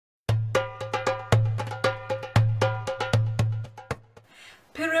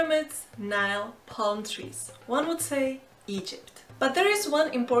Pyramids, Nile, palm trees. One would say Egypt. But there is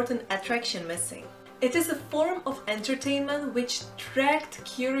one important attraction missing. It is a form of entertainment which dragged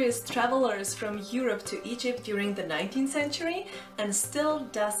curious travelers from Europe to Egypt during the 19th century and still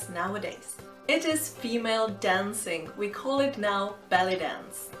does nowadays. It is female dancing. We call it now belly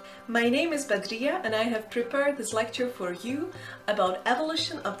dance. My name is Badriyah and I have prepared this lecture for you about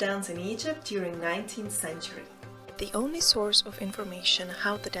evolution of dance in Egypt during 19th century. The only source of information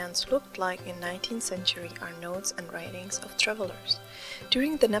how the dance looked like in 19th century are notes and writings of travelers.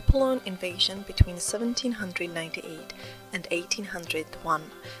 During the Napoleon invasion between 1798 and 1801,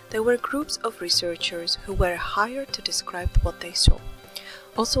 there were groups of researchers who were hired to describe what they saw.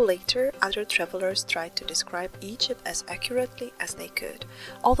 Also later, other travelers tried to describe Egypt as accurately as they could,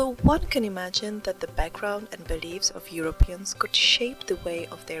 although one can imagine that the background and beliefs of Europeans could shape the way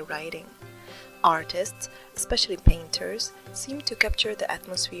of their writing. Artists, especially painters, seemed to capture the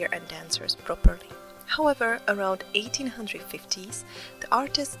atmosphere and dancers properly. However, around 1850s, the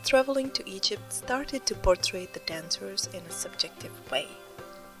artists traveling to Egypt started to portray the dancers in a subjective way.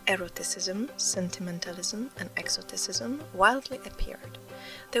 Eroticism, sentimentalism, and exoticism wildly appeared.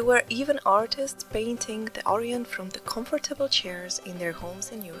 There were even artists painting the Orient from the comfortable chairs in their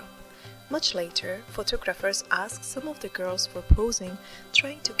homes in Europe. Much later, photographers asked some of the girls for posing,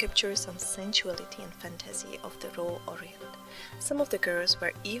 trying to capture some sensuality and fantasy of the raw Orient. Some of the girls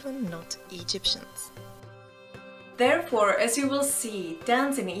were even not Egyptians. Therefore, as you will see,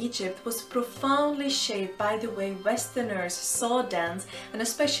 dance in Egypt was profoundly shaped by the way Westerners saw dance and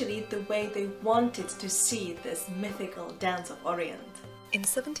especially the way they wanted to see this mythical dance of Orient. In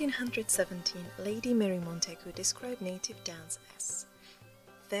 1717, Lady Mary Montagu described native dance as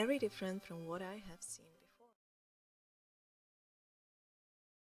very different from what I have seen.